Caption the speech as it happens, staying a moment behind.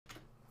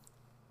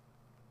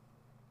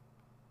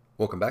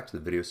Welcome back to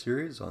the video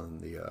series on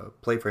the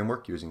play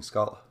framework using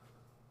Scala.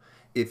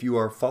 If you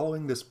are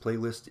following this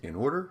playlist in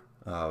order,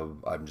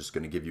 I'm just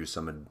going to give you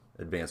some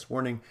advanced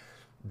warning.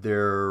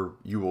 There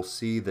you will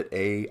see that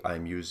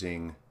I'm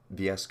using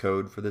VS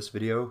Code for this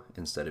video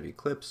instead of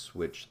Eclipse,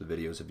 which the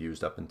videos have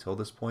used up until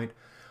this point.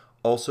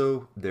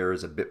 Also, there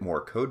is a bit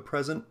more code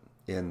present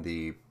in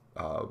the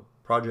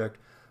project,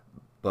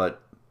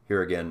 but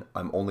here again,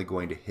 I'm only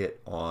going to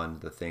hit on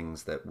the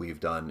things that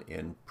we've done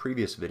in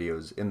previous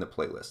videos in the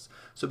playlist.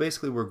 So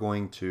basically, we're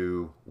going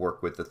to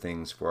work with the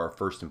things for our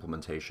first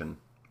implementation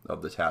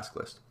of the task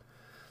list.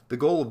 The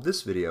goal of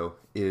this video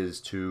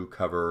is to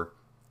cover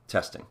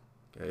testing,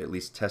 okay? At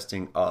least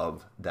testing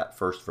of that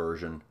first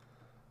version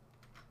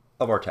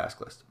of our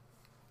task list.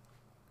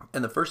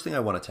 And the first thing I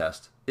want to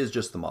test is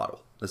just the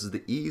model. This is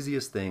the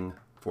easiest thing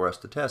for us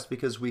to test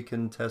because we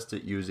can test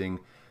it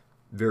using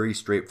very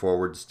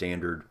straightforward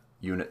standard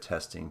unit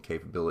testing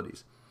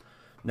capabilities.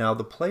 Now,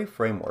 the Play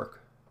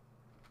framework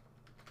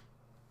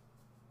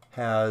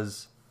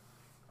has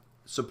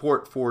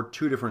support for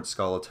two different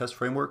Scala test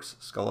frameworks,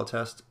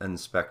 ScalaTest and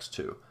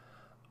Specs2.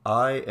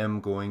 I am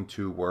going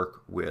to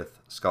work with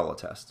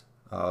ScalaTest,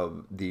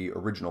 the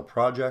original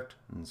project,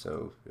 and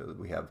so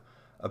we have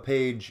a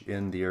page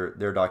in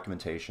their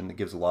documentation that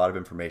gives a lot of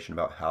information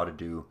about how to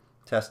do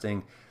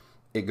testing.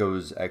 It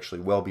goes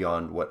actually well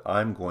beyond what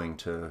I'm going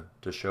to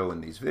show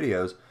in these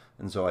videos,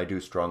 and so I do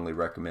strongly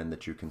recommend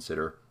that you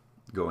consider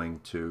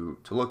going to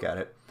look at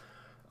it.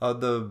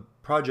 The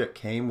project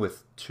came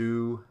with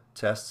two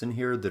tests in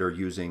here that are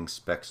using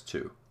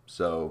Specs2,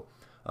 so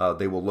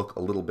they will look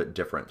a little bit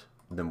different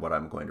than what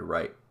I'm going to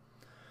write.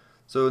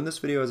 So in this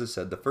video, as I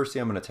said, the first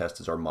thing I'm going to test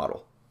is our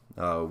model,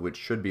 which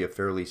should be a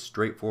fairly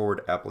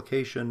straightforward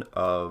application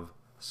of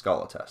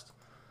ScalaTest.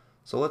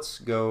 So let's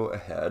go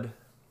ahead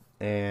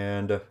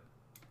and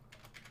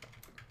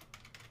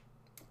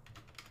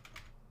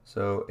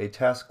so a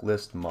task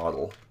list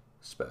model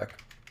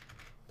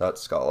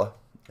spec.scala,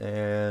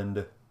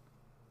 and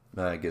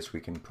I guess we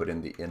can put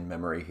in the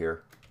in-memory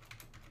here.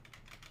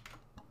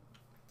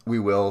 We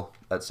will,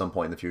 at some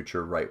point in the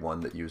future, write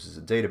one that uses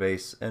a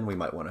database, and we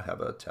might want to have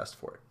a test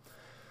for it.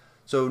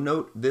 So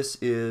note, this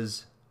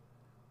is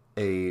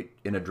in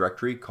a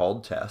directory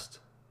called test,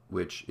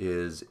 which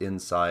is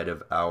inside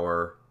of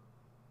our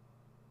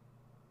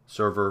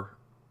server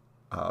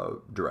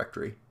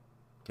directory.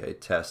 Okay,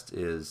 test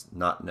is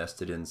not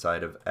nested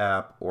inside of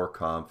app or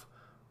conf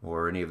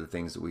or any of the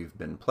things that we've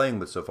been playing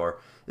with so far.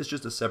 It's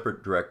just a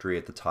separate directory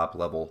at the top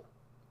level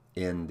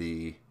in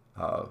the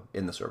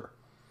server.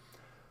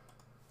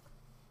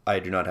 I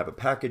do not have a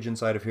package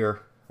inside of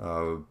here.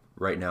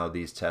 Right now,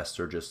 these tests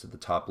are just at the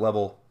top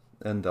level,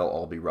 and they'll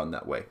all be run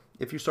that way.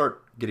 If you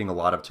start getting a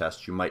lot of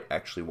tests, you might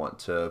actually want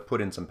to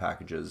put in some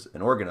packages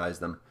and organize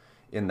them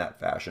in that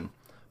fashion,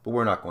 but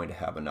we're not going to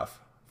have enough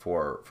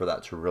for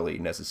that to really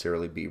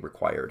necessarily be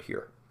required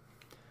here.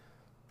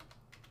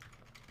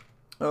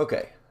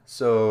 Okay,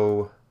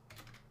 so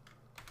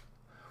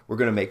we're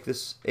going to make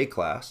this a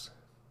class,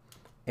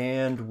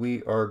 and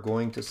we are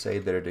going to say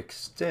that it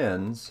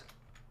extends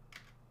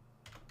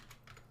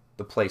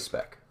the play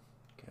spec.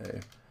 Okay,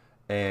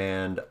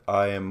 and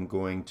I am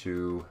going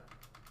to,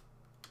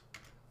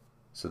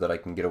 so that I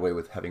can get away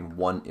with having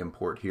one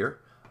import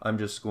here, I'm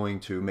just going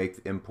to make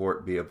the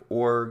import be of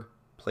org,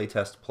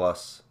 playtest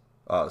plus,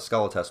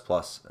 ScalaTest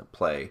plus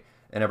play,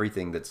 and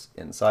everything that's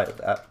inside of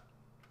that.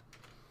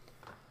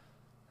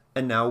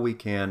 And now we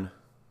can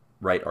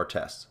write our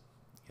tests.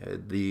 Okay,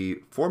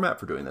 the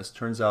format for doing this,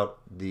 turns out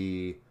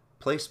the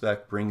play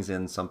spec brings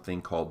in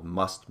something called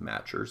must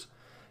matchers.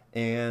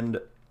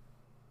 And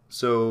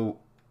so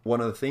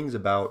one of the things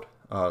about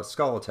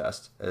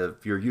ScalaTest,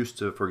 if you're used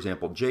to, for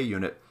example,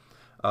 JUnit,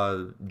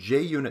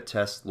 JUnit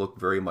tests look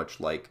very much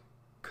like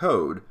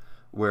code,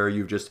 where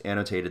you've just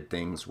annotated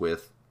things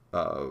with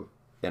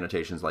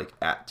annotations like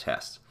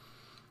 @test.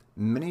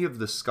 Many of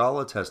the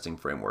Scala testing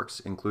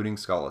frameworks, including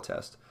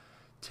ScalaTest,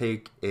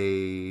 take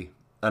an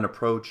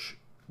approach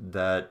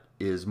that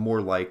is more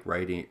like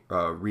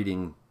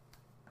reading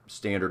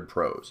standard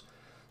prose.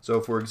 So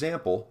for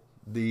example,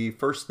 the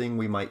first thing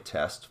we might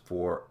test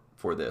for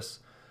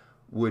this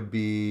would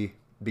be,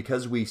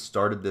 because we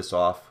started this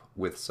off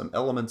with some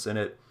elements in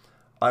it,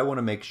 I want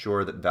to make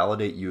sure that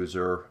validate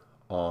user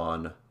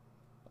on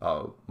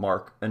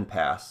mark and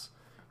pass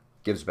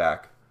gives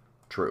back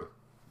true.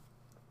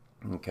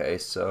 Okay,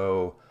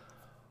 so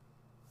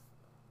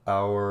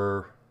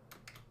our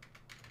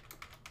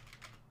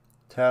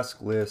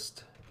task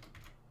list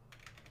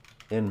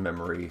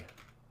in-memory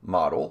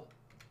model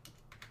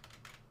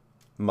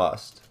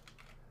must,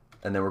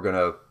 and then we're going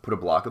to put a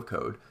block of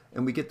code,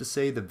 and we get to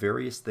say the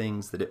various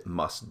things that it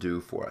must do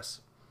for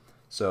us.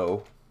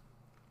 So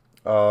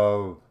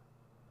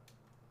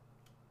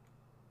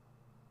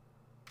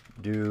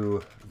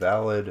do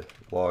valid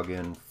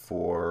login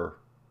for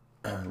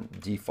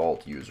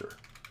default user.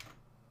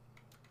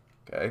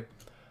 Okay,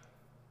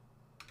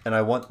 and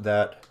I want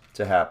that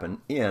to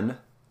happen in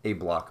a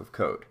block of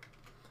code.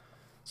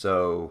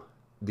 So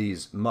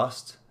these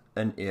must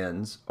and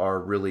ins are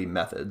really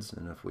methods,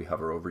 and if we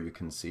hover over, you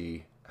can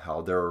see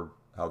how they're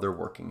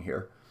working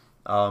here.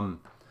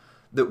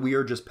 That we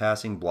are just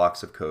passing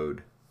blocks of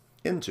code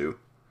into.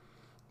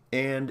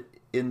 And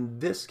in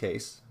this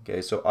case,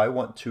 okay, so I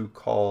want to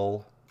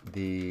call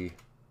the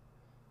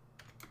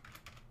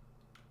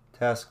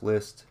task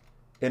list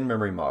in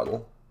memory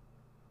model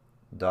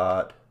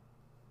dot.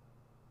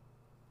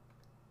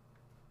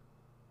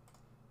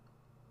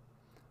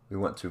 We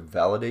want to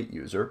validate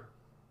user.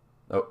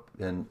 Oh,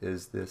 and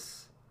this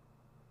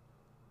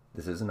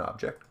is an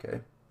object,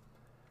 okay.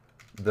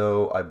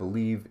 Though I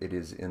believe it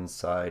is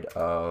inside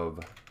of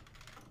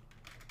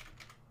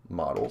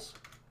models.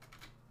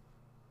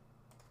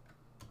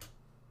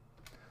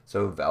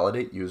 So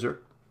validate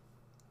user,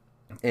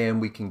 and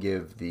we can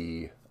give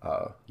the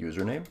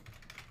username,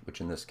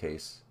 which in this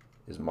case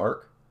is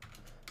Mark,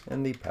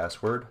 and the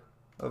password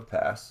of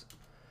pass,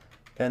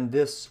 and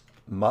this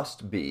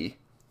must be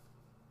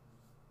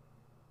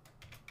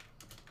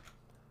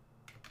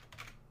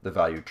the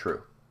value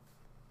true.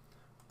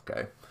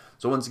 Okay,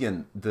 so once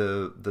again,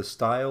 the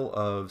style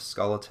of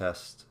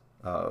ScalaTest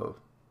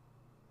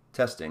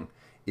testing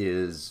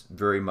is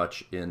very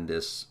much in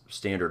this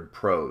standard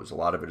prose. A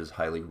lot of it is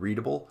highly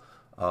readable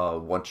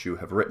once you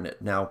have written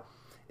it. Now,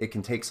 it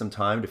can take some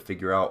time to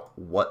figure out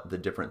what the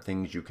different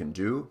things you can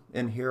do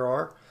in here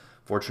are.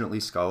 Fortunately,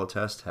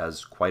 ScalaTest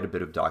has quite a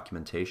bit of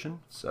documentation,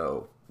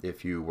 so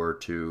if you were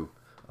to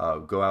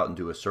go out and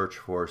do a search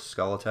for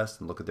ScalaTest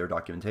and look at their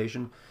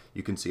documentation,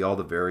 you can see all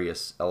the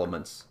various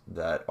elements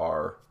that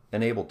are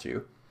enabled to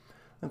you.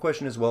 The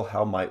question is, well,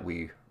 how might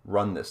we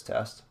run this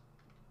test?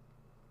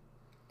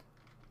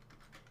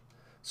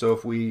 So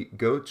if we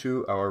go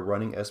to our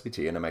running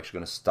SBT, and I'm actually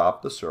going to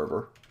stop the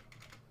server.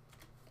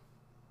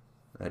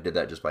 I did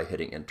that just by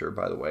hitting enter,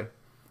 by the way.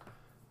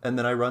 And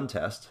then I run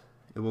test.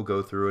 It will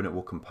go through and it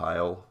will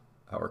compile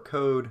our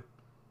code.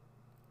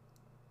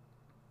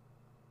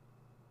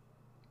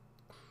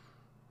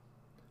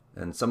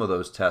 And some of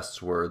those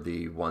tests were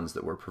the ones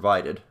that were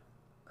provided.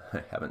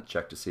 I haven't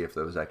checked to see if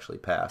those actually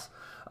pass.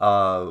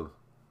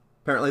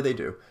 Apparently they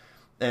do.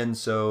 And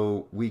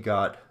so we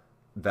got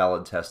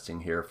valid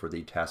testing here for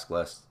the task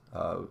list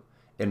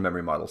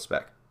in-memory model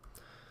spec.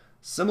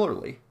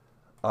 Similarly,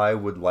 I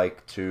would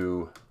like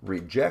to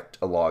reject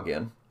a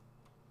login.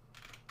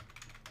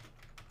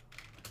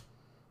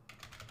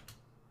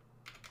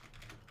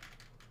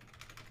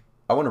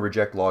 I want to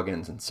reject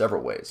logins in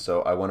several ways.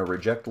 So I want to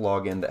reject a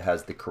login that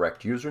has the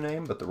correct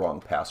username but the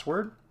wrong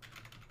password.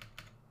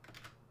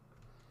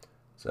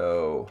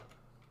 So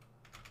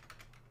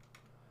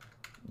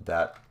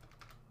that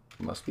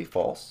must be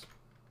false.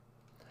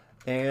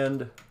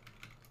 And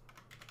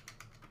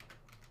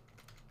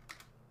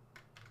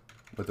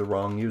with the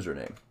wrong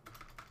username.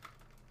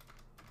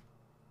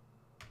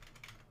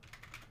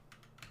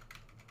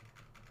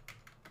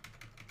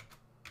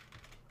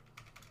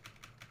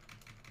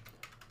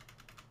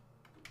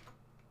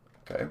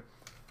 Okay.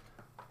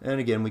 And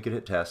again, we could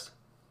hit test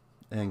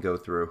and go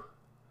through.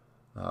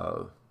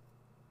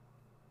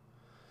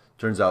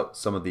 Turns out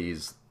some of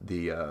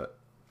the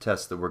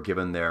tests that were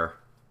given there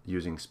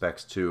using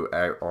specs 2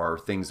 are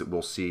things that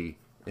we'll see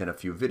in a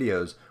few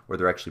videos where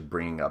they're actually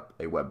bringing up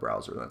a web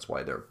browser. That's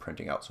why they're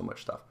printing out so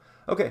much stuff.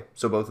 Okay,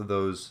 so both of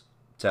those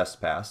tests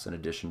pass in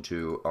addition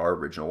to our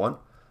original one.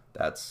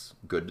 That's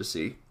good to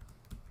see.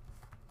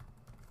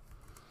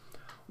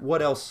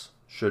 What else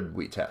should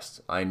we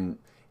test?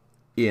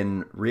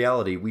 In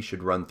reality, we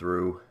should run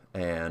through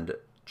and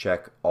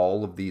check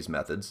all of these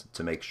methods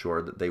to make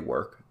sure that they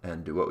work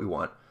and do what we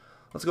want.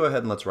 Let's go ahead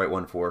and let's write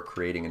one for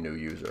creating a new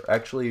user.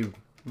 Actually,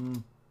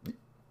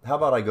 how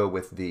about I go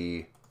with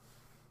the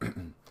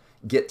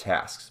get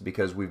tasks,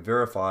 because we've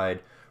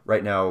verified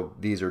right now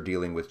these are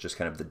dealing with just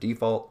kind of the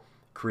default.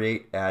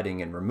 Create,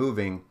 adding, and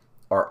removing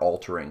are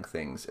altering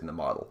things in the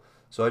model.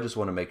 So I just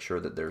want to make sure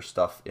that there's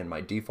stuff in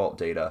my default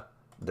data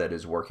that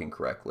is working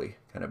correctly,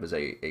 kind of as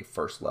a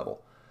first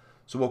level.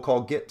 So we'll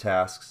call get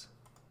tasks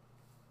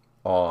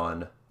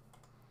on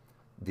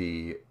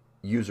the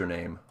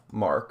username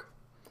Mark.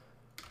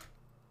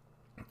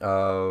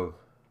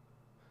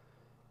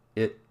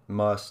 It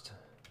must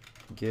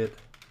get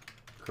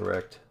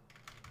correct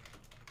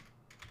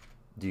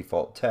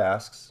default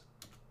tasks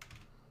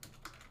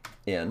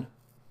in.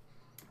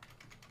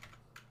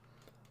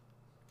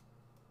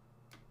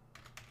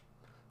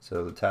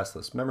 So the task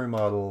list memory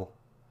model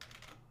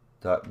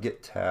dot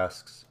get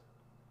tasks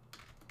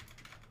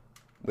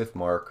with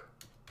Mark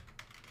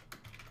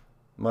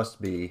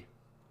must be,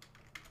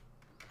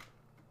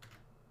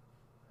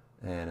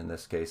 and in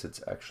this case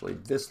it's actually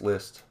this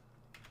list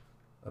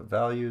of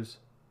values.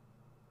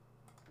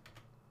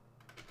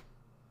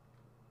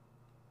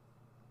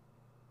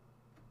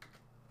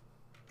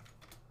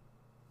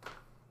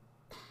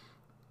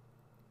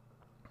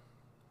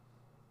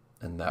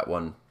 And that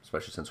one,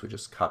 especially since we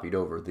just copied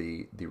over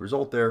the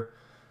result there,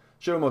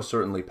 should most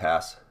certainly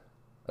pass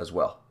as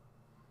well.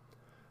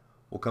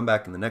 We'll come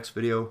back in the next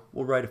video,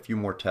 we'll write a few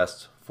more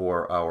tests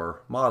for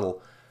our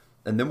model,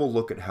 and then we'll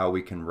look at how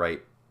we can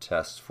write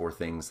tests for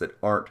things that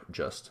aren't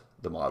just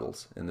the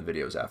models in the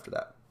videos after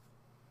that.